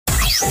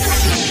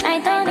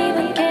I don't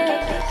even care.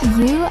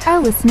 You are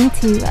listening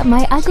to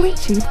My Ugly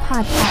Truth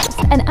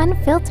Podcast, an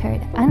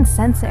unfiltered,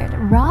 uncensored,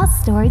 raw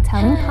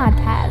storytelling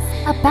podcast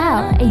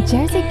about a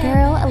Jersey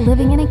girl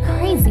living in a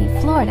crazy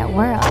Florida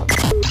world.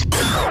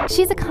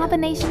 She's a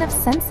combination of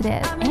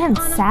sensitive and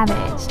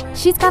savage.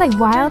 She's got a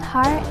wild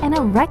heart and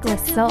a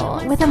reckless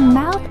soul with a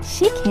mouth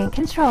she can't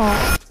control.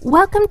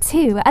 Welcome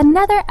to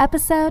another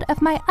episode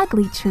of My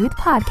Ugly Truth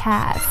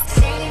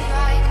Podcast.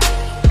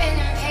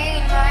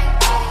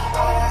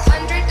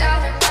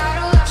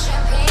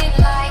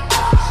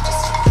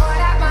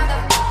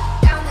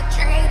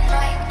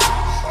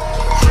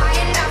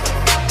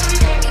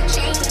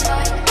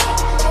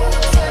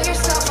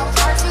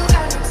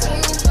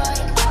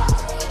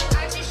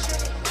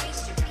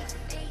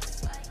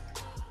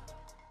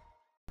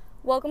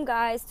 Welcome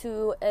guys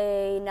to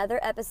another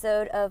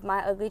episode of My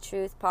Ugly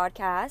Truth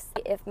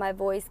Podcast. If my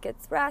voice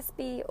gets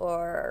raspy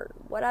or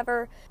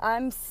whatever,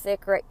 I'm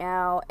sick right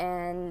now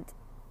and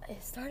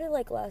it started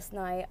like last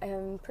night.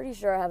 I'm pretty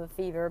sure I have a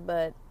fever,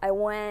 but I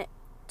went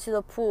to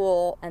the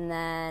pool and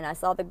then I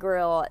saw the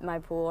grill at my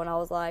pool and I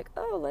was like,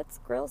 oh, let's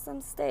grill some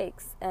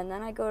steaks. And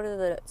then I go to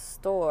the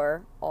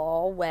store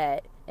all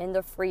wet in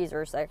the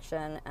freezer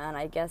section and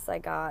I guess I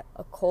got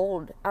a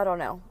cold. I don't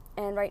know.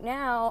 And right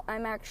now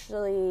I'm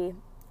actually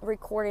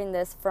recording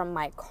this from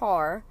my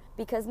car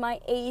because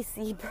my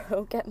AC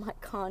broke at my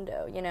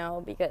condo,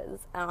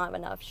 because I don't have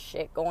enough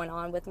shit going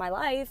on with my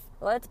life.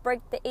 Let's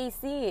break the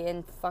AC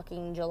in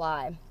fucking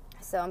July.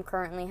 So I'm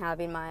currently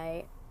having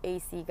my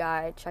AC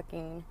guy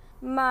checking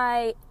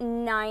my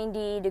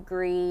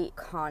 90-degree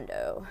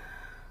condo.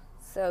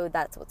 So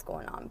that's what's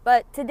going on.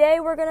 But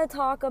today we're going to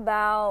talk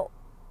about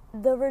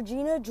the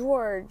Regina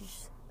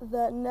George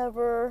that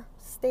never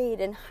stayed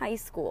in high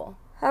school.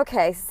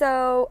 Okay,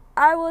 so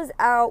I was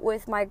out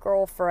with my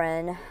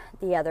girlfriend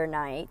the other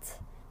night,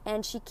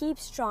 and she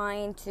keeps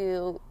trying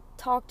to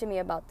talk to me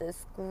about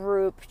this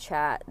group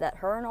chat that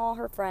her and all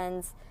her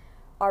friends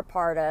are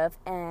part of,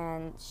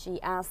 and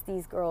she asked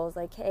these girls,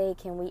 like, hey,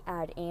 can we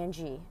add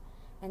Angie?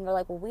 And they're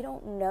like, well, we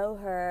don't know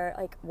her.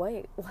 Like,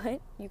 wait, what?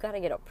 You gotta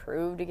get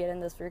approved to get in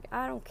this group?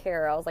 I don't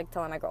care. I was like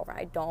telling my girlfriend,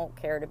 I don't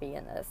care to be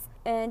in this.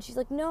 And she's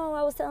like, no,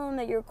 I was telling them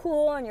that you're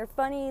cool and you're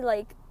funny,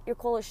 like, you're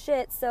cool as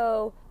shit,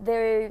 so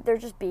they're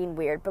just being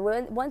weird.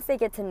 But once they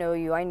get to know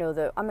you, I know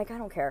that I'm like, I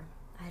don't care.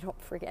 I don't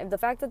freaking... The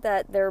fact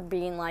that they're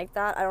being like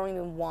that, I don't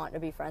even want to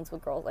be friends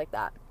with girls like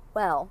that.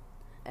 Well,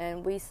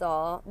 and we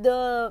saw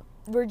the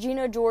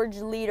Regina George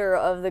leader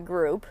of the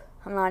group.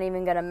 I'm not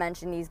even going to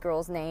mention these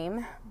girls'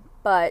 name,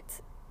 but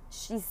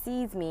she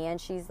sees me and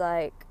she's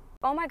like,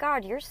 oh my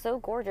god, you're so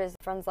gorgeous.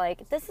 Friend's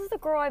like, this is the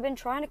girl I've been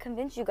trying to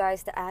convince you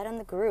guys to add in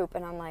the group.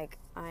 And I'm like,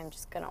 I'm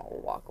just going to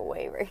walk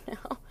away right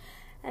now.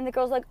 And the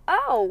girl's like,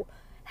 oh,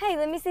 hey,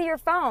 let me see your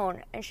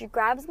phone. And she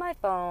grabs my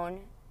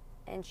phone,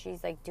 and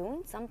she's, like,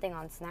 doing something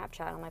on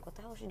Snapchat. I'm like, what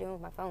the hell is she doing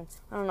with my phone?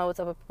 I don't know what's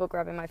up with people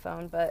grabbing my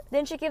phone. But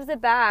then she gives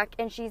it back,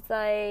 and she's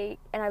like,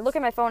 and I look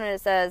at my phone, and it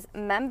says,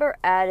 member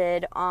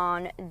added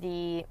on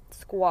the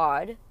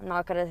squad. I'm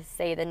not going to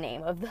say the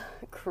name of the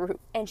group.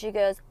 And she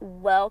goes,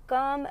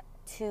 welcome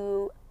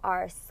to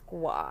our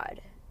squad.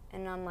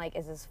 And I'm like,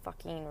 is this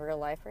fucking real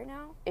life right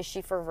now? Is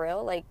she for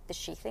real? Like, does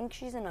she think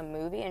she's in a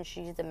movie and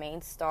she's the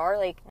main star?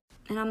 Like,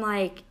 and I'm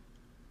like,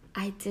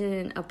 I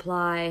didn't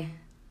apply.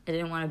 I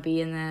didn't want to be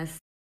in this.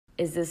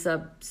 Is this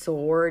a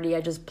sorority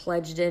I just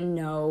pledged in?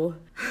 No.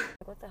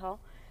 What the hell?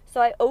 So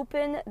I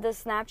open the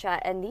Snapchat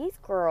and these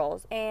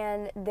girls,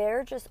 and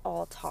they're just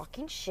all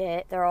talking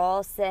shit. They're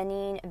all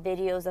sending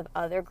videos of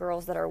other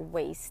girls that are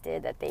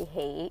wasted that they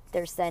hate.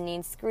 They're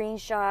sending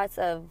screenshots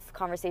of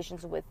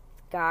conversations with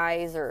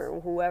guys or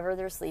whoever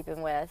they're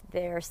sleeping with.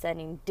 They're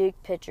sending dick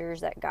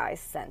pictures that guys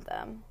sent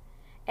them.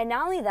 And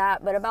not only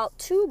that, but about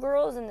 2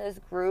 girls in this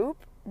group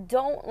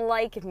don't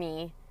like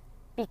me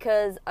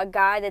because a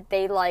guy that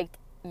they liked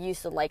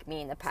used to like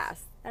me in the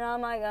past. And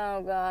I'm like,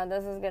 oh god,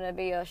 this is gonna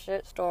be a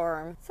shit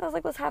storm. So I was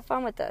like, let's have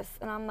fun with this.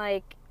 And I'm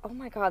like, oh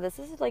my god, this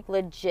is like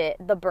legit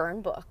the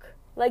burn book.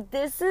 Like,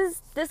 this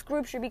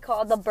group should be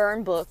called the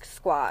Burn Book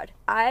Squad.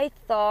 I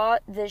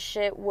thought this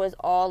shit was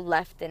all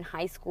left in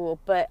high school,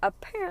 but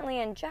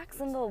apparently in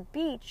Jacksonville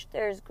Beach,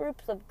 there's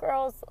groups of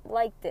girls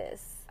like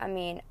this. I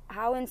mean,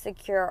 how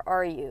insecure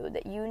are you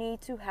that you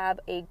need to have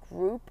a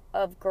group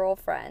of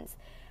girlfriends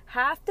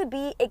have to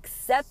be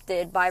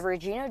accepted by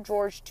Regina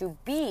George to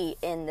be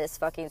in this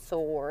fucking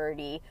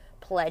sorority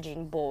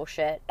pledging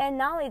bullshit? And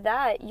not only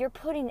that, you're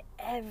putting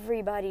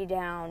everybody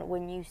down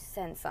when you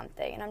send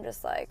something. And I'm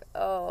just like,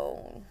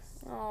 oh,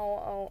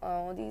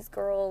 these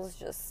girls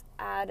just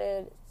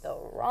added the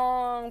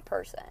wrong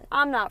person.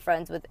 I'm not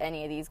friends with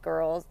any of these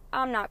girls.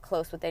 I'm not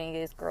close with any of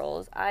these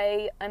girls.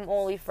 I am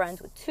only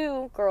friends with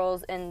 2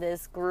 girls in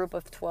this group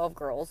of 12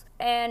 girls.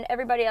 And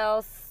everybody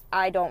else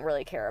I don't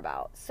really care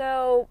about.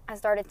 So I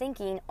started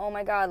thinking, oh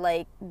my god,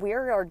 like,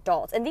 we're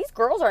adults. And these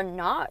girls are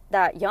not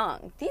that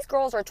young. These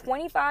girls are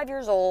 25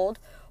 years old.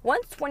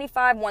 One's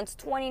 25, one's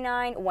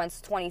 29,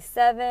 one's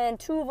 27.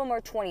 2 of them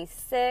are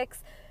 26.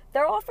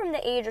 They're all from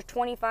the age of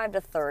 25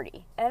 to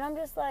 30. And I'm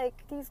just like,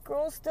 these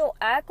girls still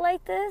act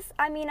like this?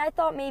 I mean, I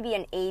thought maybe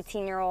an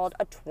 18-year-old,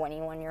 a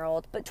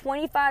 21-year-old, but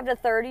 25 to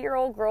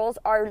 30-year-old girls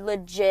are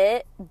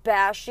legit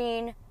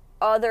bashing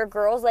other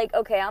girls. Like,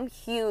 okay, I'm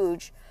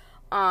huge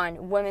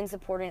on women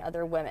supporting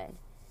other women.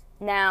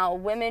 Now,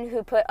 women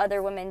who put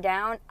other women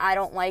down, I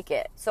don't like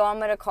it. So I'm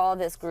going to call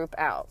this group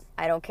out.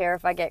 I don't care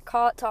if I get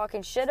caught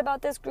talking shit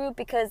about this group,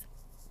 because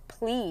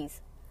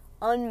please,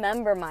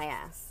 unmember my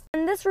ass.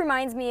 And this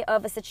reminds me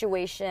of a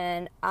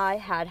situation I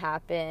had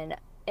happen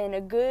in a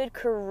good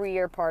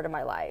career part of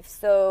my life.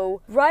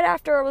 So right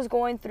after I was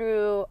going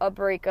through a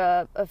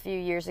breakup a few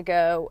years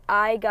ago,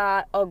 I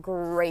got a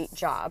great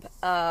job.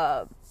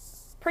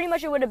 Pretty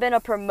much it would have been a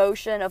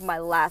promotion of my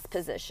last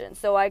position.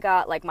 So I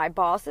got like my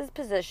boss's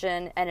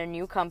position at a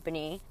new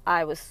company.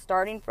 I was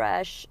starting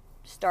fresh,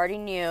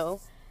 starting new.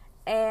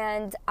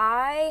 And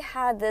I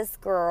had this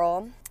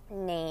girl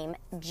named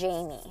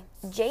Jamie.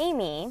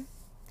 Jamie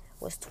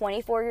was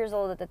 24 years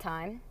old at the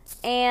time,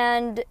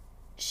 and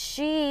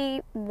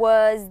she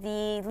was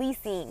the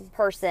leasing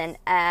person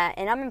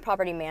and I'm in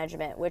property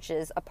management, which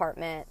is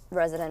apartment,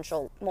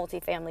 residential,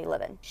 multifamily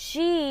living.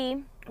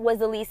 She was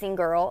the leasing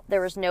girl.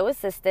 There was no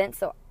assistant,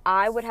 so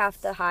I would have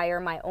to hire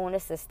my own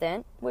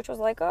assistant, which was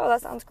like, oh,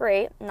 that sounds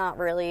great. Not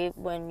really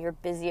when you're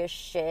busy as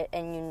shit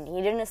and you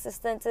need an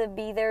assistant to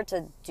be there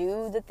to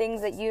do the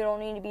things that you don't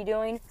need to be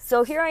doing.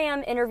 So here I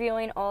am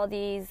interviewing all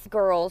these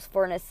girls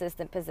for an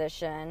assistant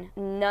position.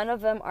 None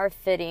of them are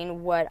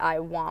fitting what I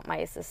want my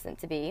assistant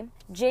to be.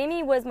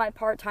 Jamie was my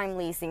part-time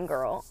leasing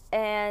girl,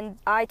 and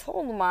I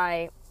told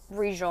my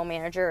regional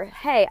manager,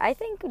 hey, I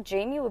think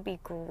Jamie would be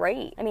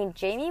great. I mean,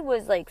 Jamie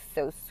was like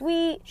so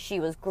sweet. She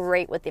was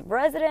great with the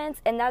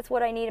residents, and that's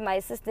what I needed my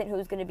assistant,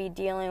 who's going to be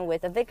dealing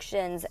with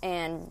evictions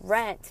and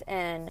rent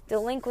and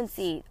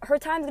delinquency. Her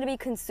time's going to be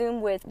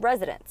consumed with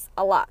residents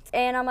a lot.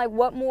 And I'm like,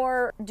 what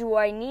more do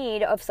I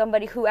need of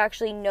somebody who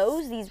actually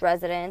knows these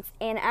residents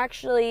and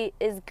actually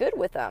is good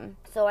with them?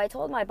 So I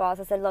told my boss,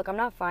 I said, look, I'm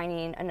not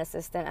finding an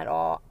assistant at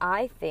all.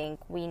 I think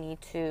we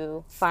need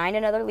to find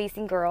another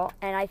leasing girl,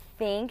 and I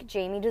think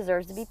Jamie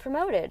deserves to be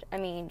promoted. I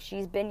mean,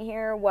 she's been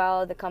here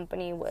while the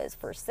company was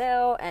for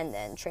sale and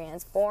then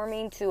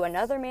transforming to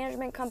another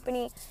management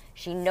company.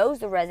 She knows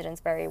the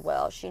residents very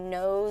well. She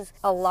knows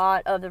a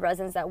lot of the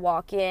residents that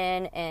walk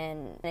in,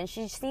 and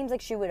she seems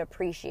like she would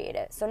appreciate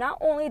it. So not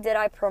only did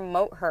I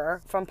promote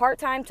her from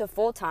part-time to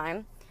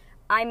full-time,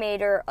 I made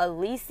her a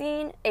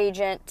leasing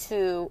agent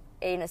to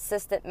an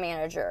assistant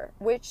manager,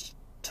 which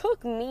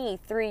took me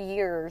 3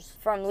 years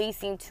from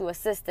leasing to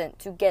assistant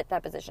to get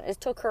that position. It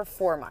took her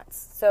 4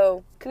 months.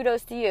 So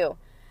kudos to you.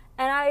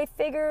 And I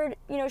figured,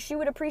 she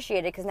would appreciate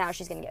it, because now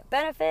she's going to get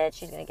benefits,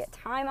 she's going to get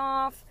time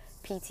off,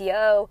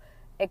 PTO,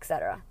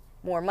 etc.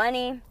 More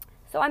money.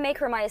 So I make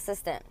her my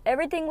assistant.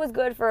 Everything was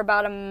good for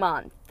about a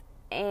month.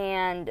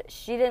 And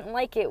she didn't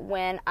like it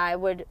when I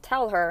would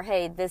tell her,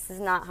 hey, this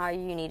is not how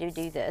you need to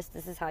do this.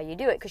 This is how you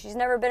do it. Because she's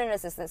never been an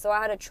assistant, so I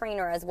had to train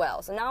her as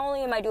well. So not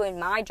only am I doing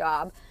my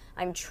job,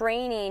 I'm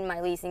training my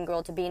leasing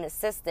girl to be an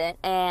assistant.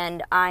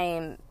 And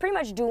I'm pretty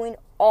much doing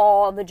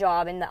all the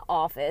job in the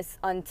office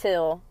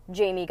until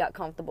Jamie got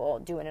comfortable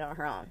doing it on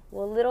her own.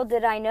 Well, little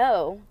did I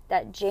know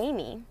that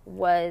Jamie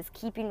was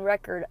keeping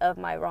record of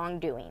my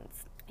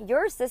wrongdoings.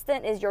 Your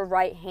assistant is your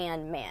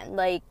right-hand man.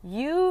 Like,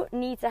 you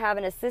need to have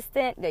an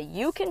assistant that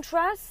you can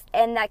trust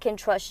and that can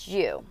trust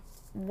you.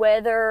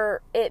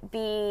 Whether it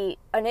be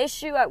an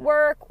issue at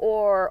work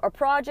or a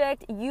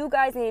project, you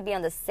guys need to be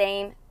on the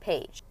same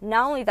page.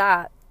 Not only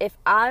that, if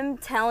I'm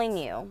telling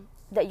you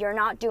that you're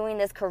not doing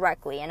this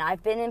correctly, and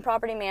I've been in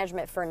property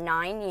management for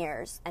 9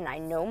 years and I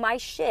know my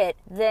shit,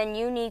 then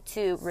you need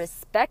to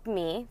respect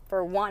me.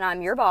 For one,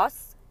 I'm your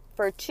boss.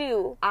 For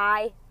two,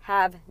 I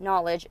have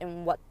knowledge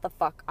in what the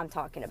fuck I'm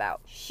talking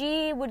about.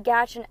 She would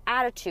catch an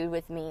attitude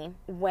with me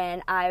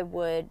when I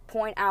would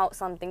point out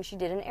something she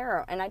did in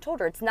error. And I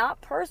told her, it's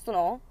not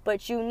personal,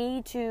 but you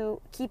need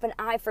to keep an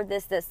eye for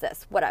this,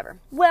 whatever.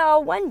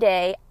 Well, one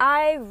day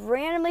I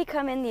randomly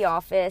come in the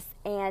office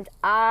and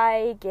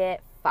I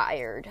get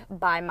fired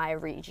by my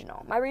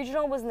regional. My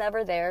regional was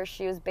never there.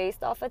 She was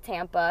based off of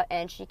Tampa,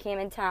 and she came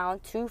in town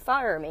to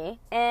fire me.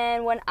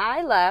 And when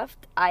I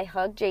left, I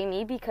hugged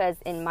Jamie, because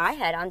in my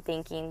head I'm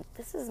thinking,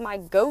 this is my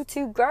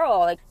go-to girl.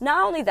 Like,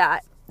 not only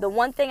that, the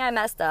one thing I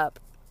messed up,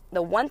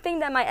 the one thing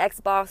that my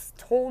ex-boss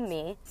told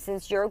me,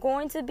 since you're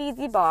going to be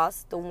the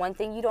boss, the one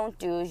thing you don't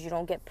do is you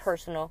don't get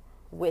personal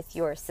with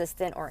your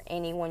assistant or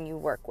anyone you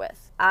work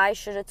with. I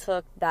should have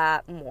took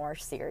that more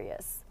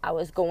serious. I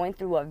was going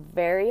through a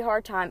very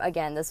hard time.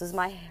 Again, this was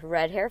my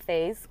red hair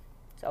phase.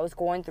 So I was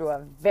going through a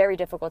very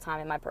difficult time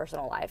in my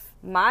personal life.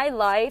 My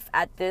life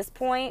at this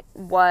point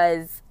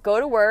was go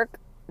to work,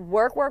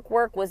 work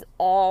was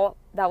all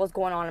that was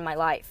going on in my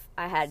life.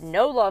 I had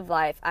no love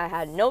life. I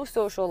had no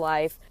social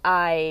life.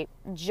 I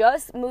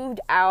just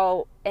moved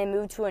out and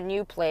moved to a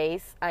new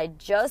place. I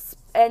just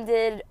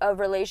ended a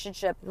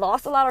relationship,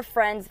 lost a lot of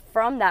friends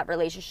from that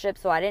relationship,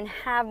 so I didn't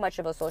have much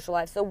of a social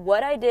life. So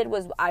what I did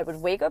was I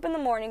would wake up in the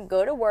morning,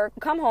 go to work,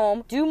 come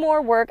home, do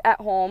more work at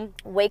home,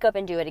 wake up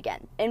and do it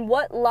again. In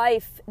what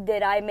life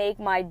did I make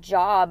my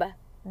job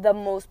the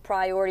most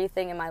priority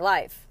thing in my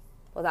life?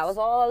 Well, that was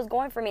all I was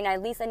going for me, and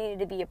at least I needed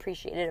to be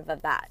appreciative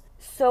of that.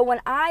 So when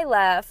I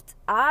left,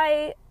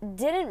 I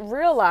didn't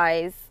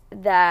realize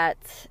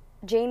that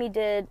Jamie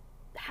did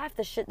half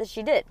the shit that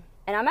she did.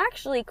 And I'm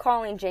actually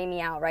calling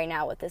Jamie out right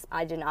now with this.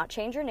 I did not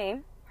change her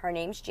name. Her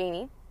name's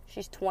Jamie.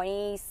 She's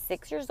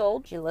 26 years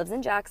old. She lives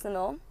in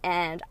Jacksonville.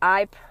 And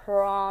I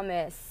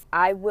promise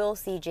I will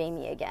see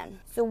Jamie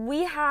again. So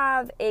we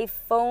have a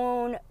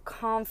phone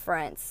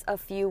conference a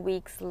few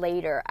weeks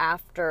later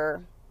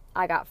after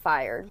I got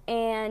fired.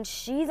 And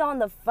she's on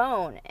the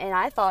phone. And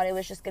I thought it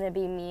was just going to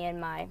be me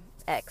and my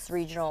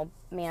ex-regional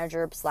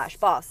manager /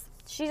 boss.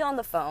 She's on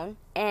the phone.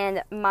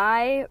 And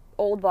my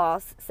old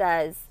boss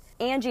says,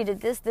 Angie, did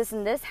this,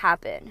 and this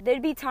happen?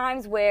 There'd be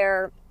times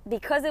where,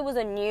 because it was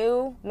a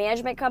new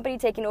management company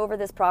taking over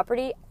this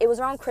property, it was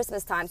around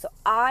Christmas time, so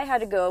I had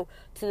to go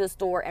to the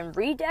store and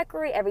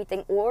redecorate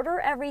everything,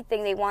 order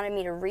everything. They wanted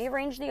me to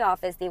rearrange the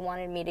office. They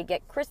wanted me to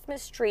get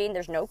Christmas tree, and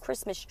there's no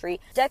Christmas tree.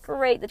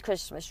 Decorate the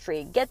Christmas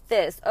tree. Get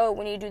this. Oh,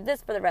 we need to do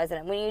this for the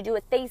resident. We need to do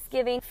a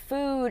Thanksgiving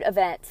food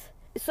event.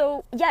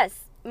 So,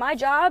 yes, my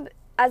job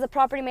as a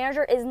property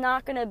manager is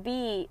not going to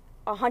be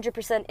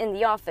 100% in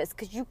the office,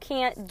 because you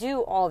can't do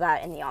all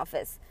that in the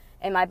office.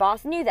 And my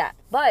boss knew that.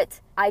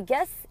 But I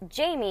guess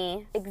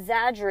Jamie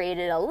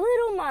exaggerated a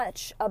little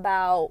much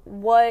about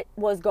what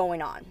was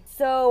going on.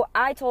 So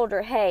I told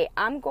her, hey,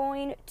 I'm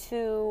going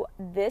to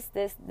this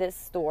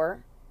store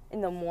in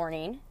the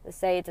morning. Let's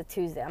say it's a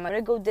Tuesday. I'm going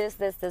to go this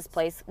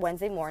place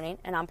Wednesday morning,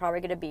 and I'm probably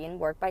going to be in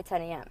work by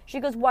 10 a.m. She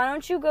goes, why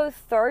don't you go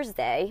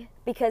Thursday?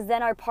 Because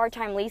then our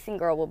part-time leasing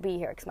girl will be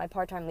here. Because my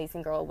part-time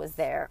leasing girl was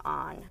there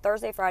on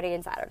Thursday, Friday,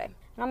 and Saturday. And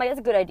I'm like, that's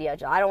a good idea,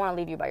 Jill. I don't want to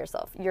leave you by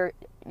yourself. You're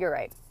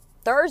right.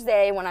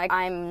 Thursday, when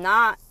I'm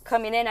not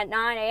coming in at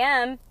 9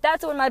 a.m.,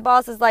 that's when my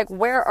boss is like,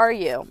 where are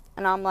you?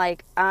 And I'm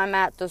like, I'm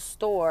at the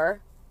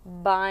store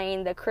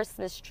buying the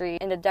Christmas tree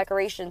and the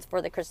decorations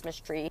for the Christmas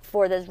tree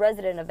for this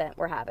resident event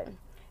we're having.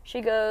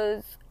 She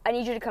goes, I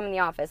need you to come in the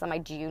office. I'm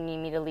like, do you need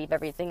me to leave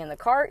everything in the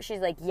cart? She's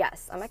like,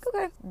 yes. I'm like,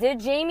 okay. Did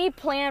Jamie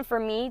plan for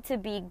me to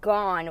be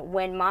gone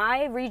when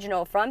my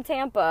regional from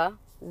Tampa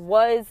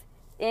was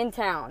in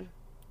town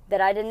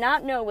that I did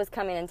not know was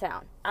coming in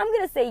town? I'm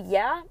going to say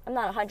yeah. I'm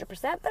not 100%,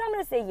 but I'm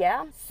going to say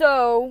yeah.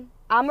 So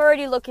I'm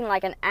already looking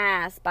like an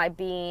ass by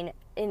being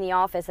in the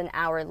office an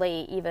hour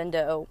late, even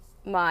though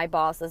my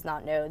boss does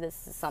not know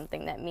this is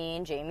something that me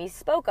and Jamie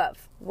spoke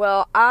of.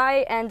 Well,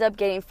 I end up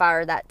getting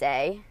fired that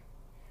day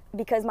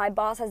because my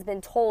boss has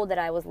been told that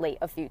I was late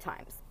a few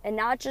times. And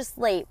not just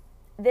late.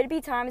 There'd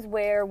be times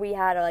where we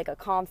had a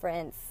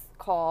conference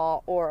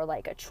call or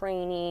like a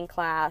training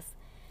class,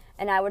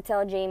 and I would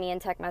tell Jamie in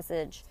text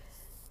message,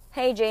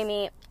 hey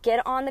Jamie,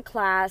 get on the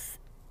class,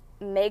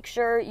 make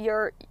sure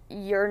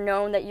you're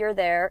known that you're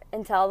there,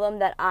 and tell them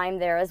that I'm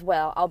there as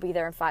well. I'll be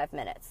there in 5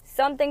 minutes.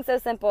 Something so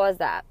simple as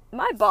that.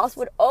 My boss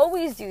would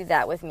always do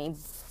that with me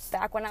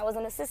back when I was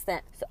an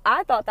assistant. So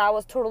I thought that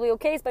was totally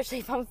okay, especially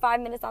if I'm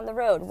 5 minutes on the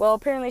road. Well,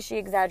 apparently she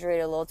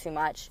exaggerated a little too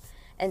much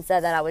and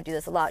said that I would do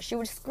this a lot. She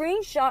would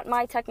screenshot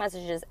my text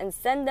messages and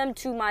send them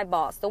to my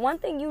boss. The one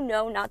thing you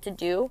know not to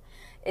do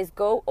is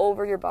go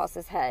over your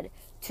boss's head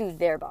to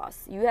their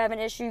boss. You have an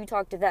issue, you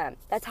talk to them.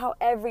 That's how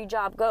every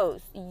job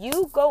goes.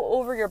 You go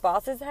over your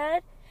boss's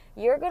head,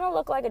 you're gonna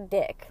look like a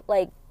dick.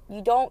 Like,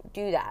 you don't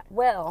do that.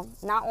 Well,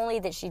 not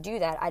only did she do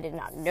that, I did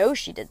not know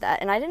she did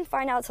that. And I didn't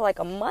find out till like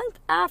a month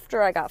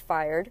after I got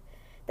fired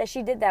that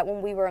she did that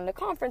when we were in the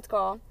conference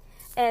call.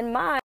 And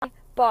my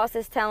boss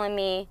is telling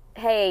me,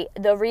 hey,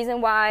 the reason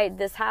why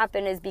this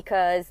happened is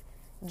because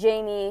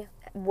Jamie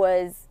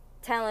was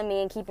telling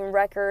me and keeping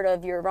record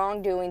of your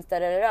wrongdoings,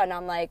 da-da-da-da. And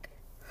I'm like,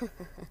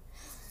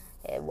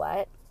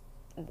 what?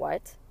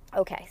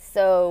 Okay,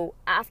 so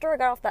after I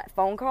got off that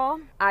phone call,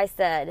 I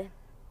said,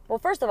 well,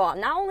 first of all,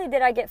 not only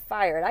did I get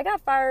fired, I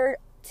got fired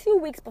 2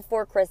 weeks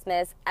before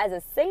Christmas as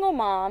a single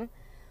mom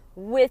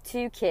with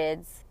 2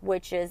 kids,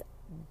 which is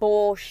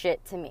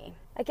bullshit to me.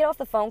 I get off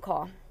the phone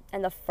call,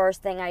 and the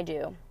first thing I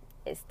do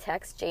is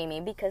text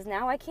Jamie, because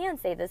now I can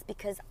say this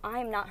because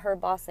I'm not her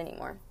boss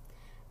anymore.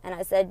 And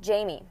I said,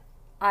 Jamie,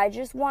 I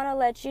just want to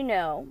let you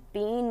know,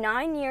 being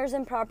 9 years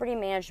in property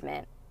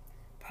management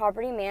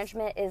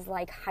is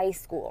like high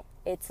school.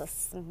 It's a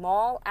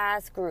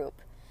small-ass group.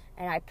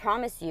 And I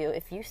promise you,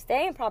 if you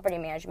stay in property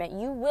management,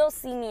 you will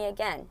see me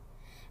again.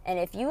 And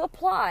if you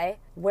apply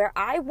where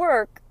I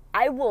work,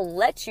 I will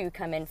let you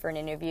come in for an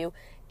interview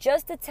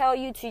just to tell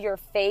you to your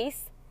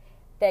face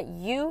that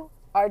you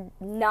are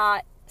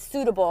not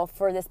suitable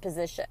for this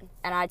position.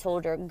 And I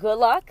told her, good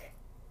luck,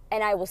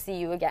 and I will see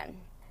you again.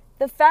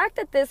 The fact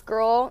that this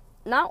girl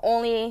not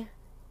only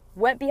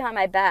went behind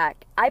my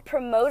back. I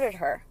promoted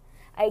her.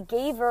 I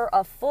gave her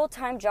a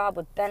full-time job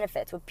with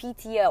benefits, with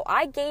PTO.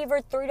 I gave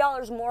her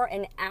 $3 more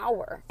an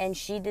hour, and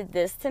she did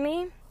this to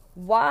me?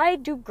 Why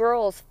do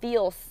girls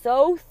feel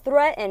so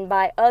threatened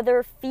by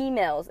other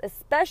females,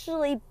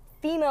 especially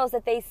females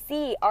that they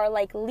see are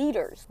like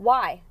leaders?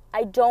 Why?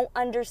 I don't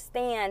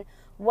understand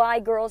why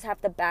girls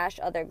have to bash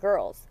other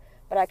girls.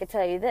 But I could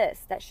tell you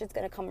this, that shit's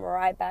gonna come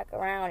right back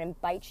around and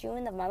bite you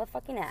in the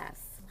motherfucking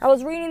ass. I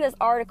was reading this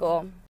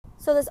article.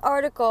 So this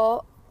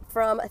article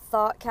from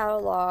Thought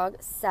Catalog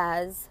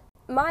says,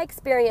 my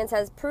experience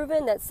has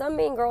proven that some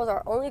mean girls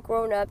are only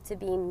grown up to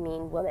be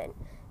mean women.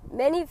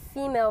 Many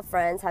female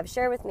friends have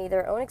shared with me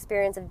their own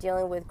experience of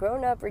dealing with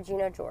grown-up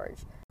Regina George.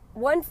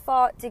 One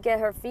fought to get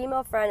her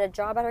female friend a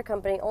job at her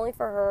company only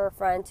for her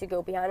friend to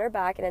go behind her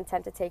back and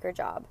attempt to take her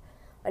job.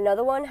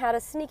 Another one had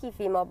a sneaky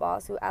female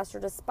boss who asked her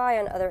to spy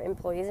on other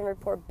employees and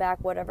report back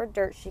whatever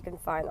dirt she can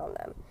find on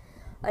them.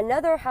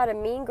 Another had a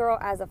mean girl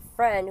as a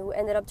friend who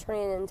ended up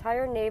turning an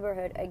entire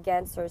neighborhood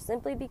against her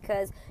simply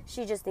because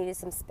she just needed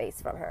some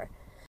space from her.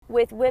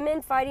 With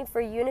women fighting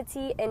for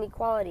unity and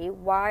equality,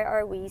 why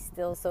are we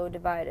still so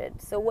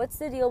divided? So what's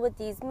the deal with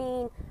these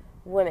mean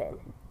women?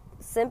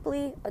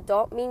 Simply,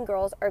 adult mean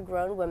girls are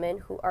grown women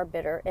who are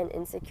bitter and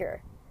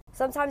insecure.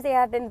 Sometimes they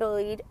have been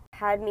bullied,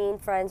 had mean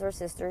friends or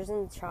sisters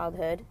in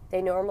childhood.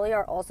 They normally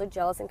are also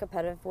jealous and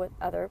competitive with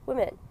other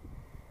women.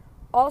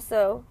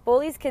 Also,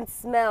 bullies can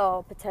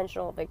smell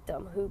potential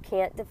victim who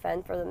can't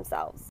defend for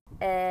themselves.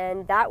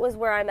 And that was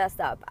where I messed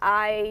up.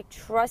 I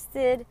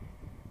trusted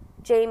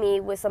Jamie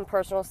with some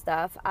personal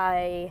stuff.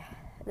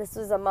 This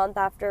was a month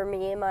after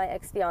me and my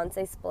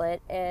ex-fiance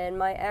split, and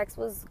my ex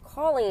was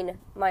calling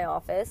my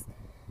office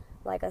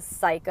like a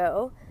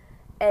psycho,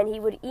 and he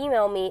would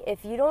email me,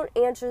 if you don't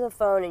answer the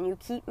phone and you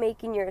keep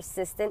making your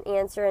assistant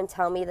answer and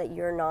tell me that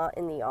you're not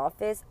in the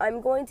office,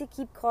 I'm going to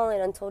keep calling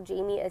until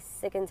Jamie is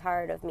sick and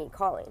tired of me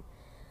calling.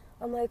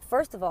 I'm like,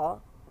 first of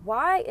all,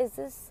 why is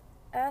this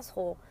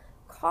asshole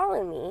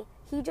calling me?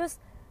 He just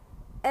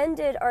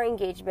ended our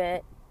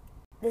engagement.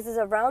 This is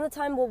around the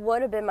time what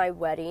would have been my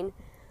wedding.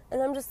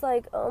 And I'm just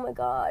like, oh my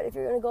God, if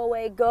you're going to go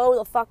away, go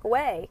the fuck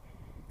away.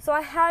 So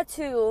I had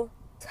to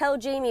tell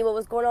Jamie what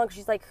was going on, because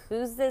she's like,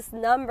 who's this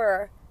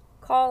number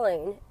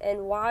calling?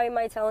 And why am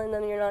I telling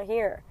them you're not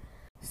here?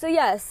 So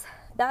yes,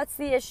 that's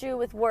the issue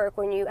with work,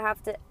 when you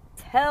have to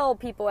tell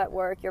people at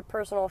work your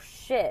personal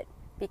shit,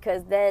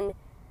 because then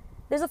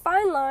there's a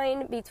fine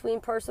line between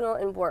personal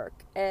and work,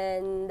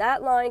 and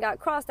that line got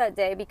crossed that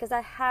day because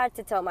I had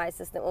to tell my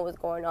assistant what was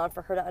going on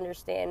for her to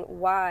understand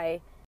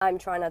why I'm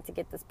trying not to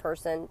get this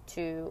person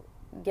to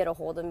get a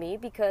hold of me,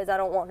 because I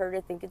don't want her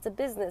to think it's a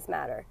business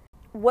matter.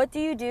 What do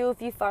you do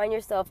if you find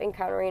yourself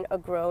encountering a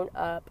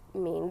grown-up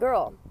mean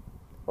girl?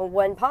 Well,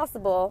 when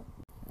possible,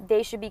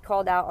 they should be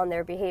called out on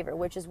their behavior,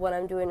 which is what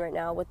I'm doing right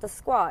now with the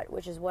squad,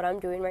 which is what I'm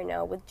doing right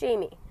now with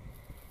Jamie.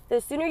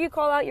 The sooner you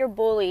call out your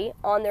bully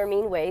on their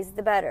mean ways,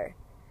 the better.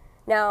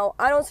 Now,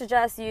 I don't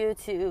suggest you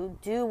to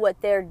do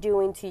what they're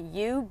doing to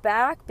you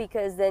back,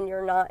 because then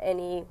you're not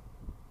any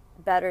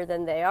better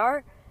than they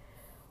are.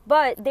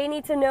 But they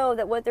need to know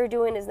that what they're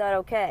doing is not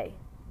okay.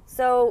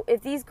 So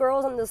if these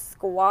girls in the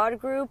squad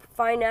group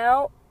find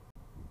out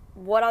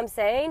what I'm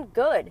saying,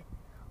 good.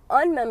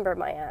 Unmember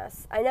my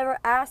ass. I never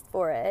asked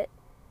for it.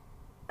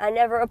 I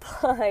never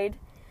applied.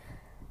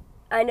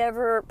 I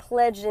never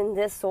pledged in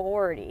this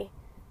sorority,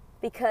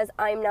 because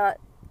I'm not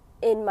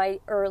in my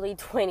early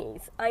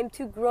 20s. I'm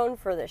too grown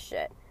for this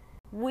shit.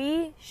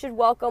 We should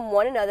welcome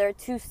one another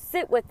to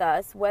sit with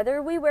us,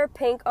 whether we wear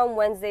pink on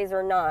Wednesdays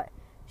or not.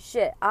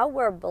 Shit, I'll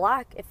wear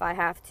black if I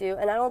have to,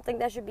 and I don't think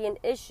that should be an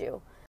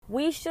issue.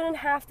 We shouldn't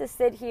have to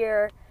sit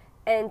here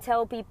and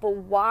tell people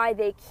why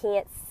they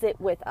can't sit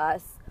with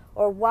us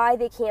or why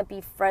they can't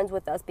be friends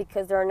with us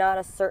because they're not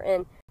a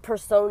certain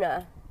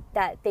persona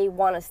that they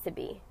want us to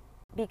be.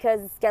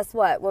 Because guess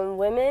what? When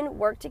women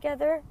work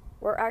together,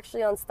 we're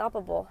actually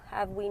unstoppable.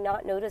 Have we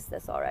not noticed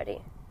this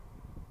already?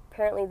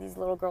 Apparently these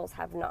little girls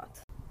have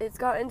not. It's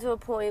gotten to a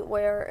point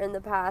where in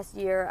the past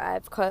year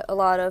I've cut a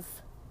lot of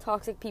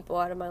toxic people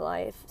out of my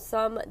life.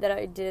 Some that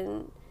I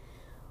didn't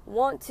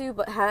want to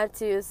but had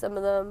to. Some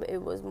of them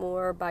it was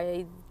more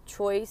by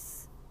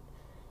choice.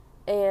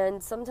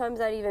 And sometimes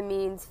that even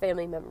means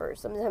family members.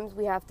 Sometimes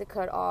we have to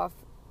cut off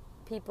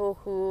people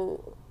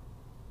who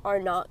are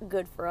not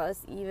good for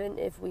us, even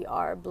if we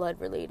are blood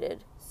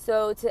related.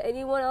 So to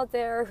anyone out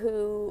there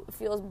who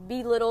feels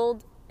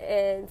belittled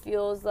and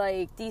feels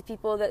like these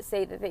people that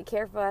say that they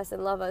care for us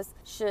and love us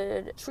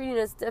should treat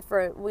us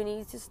different, we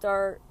need to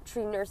start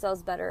treating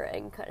ourselves better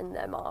and cutting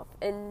them off.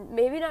 And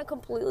maybe not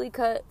completely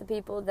cut the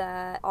people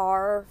that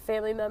are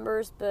family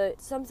members, but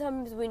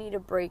sometimes we need a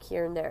break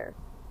here and there.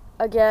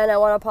 Again, I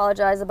want to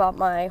apologize about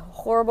my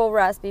horrible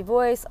raspy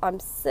voice. I'm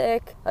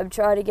sick. I'm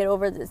trying to get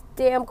over this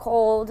damn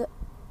cold.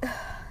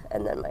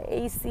 And then my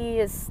AC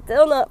is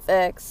still not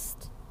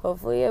fixed.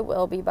 Hopefully it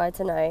will be by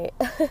tonight.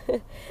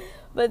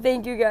 But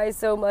thank you guys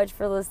so much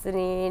for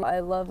listening. I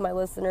love my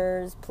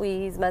listeners.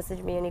 Please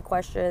message me any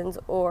questions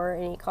or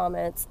any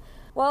comments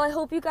Well, I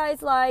hope you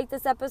guys liked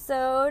this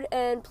episode,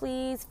 and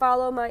please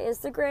follow my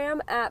Instagram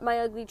at My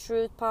Ugly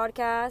Truth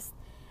Podcast.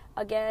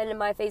 Again,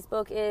 my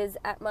Facebook is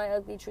at My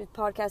Ugly Truth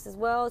Podcast as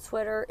well.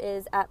 Twitter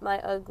is at My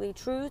Ugly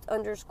Truth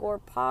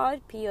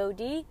 _pod,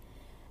 P-O-D.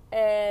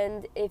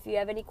 And if you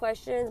have any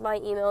questions, my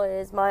email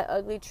is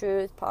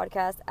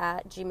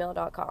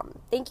myuglytruthpodcast@gmail.com.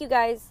 Thank you,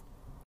 guys.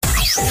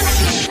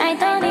 I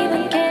don't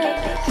even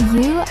care.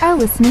 You are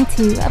listening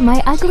to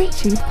My Ugly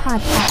Truth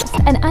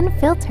Podcast, an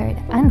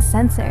unfiltered,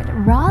 uncensored,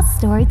 raw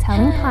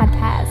storytelling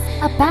podcast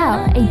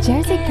about a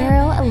Jersey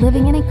girl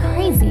living in a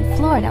crazy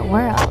Florida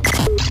world.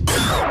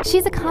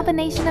 She's a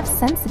combination of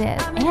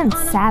sensitive and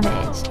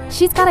savage.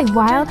 She's got a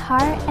wild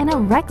heart and a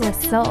reckless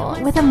soul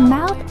with a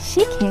mouth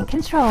she can't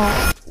control.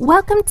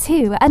 Welcome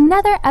to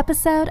another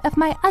episode of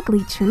My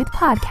Ugly Truth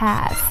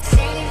Podcast.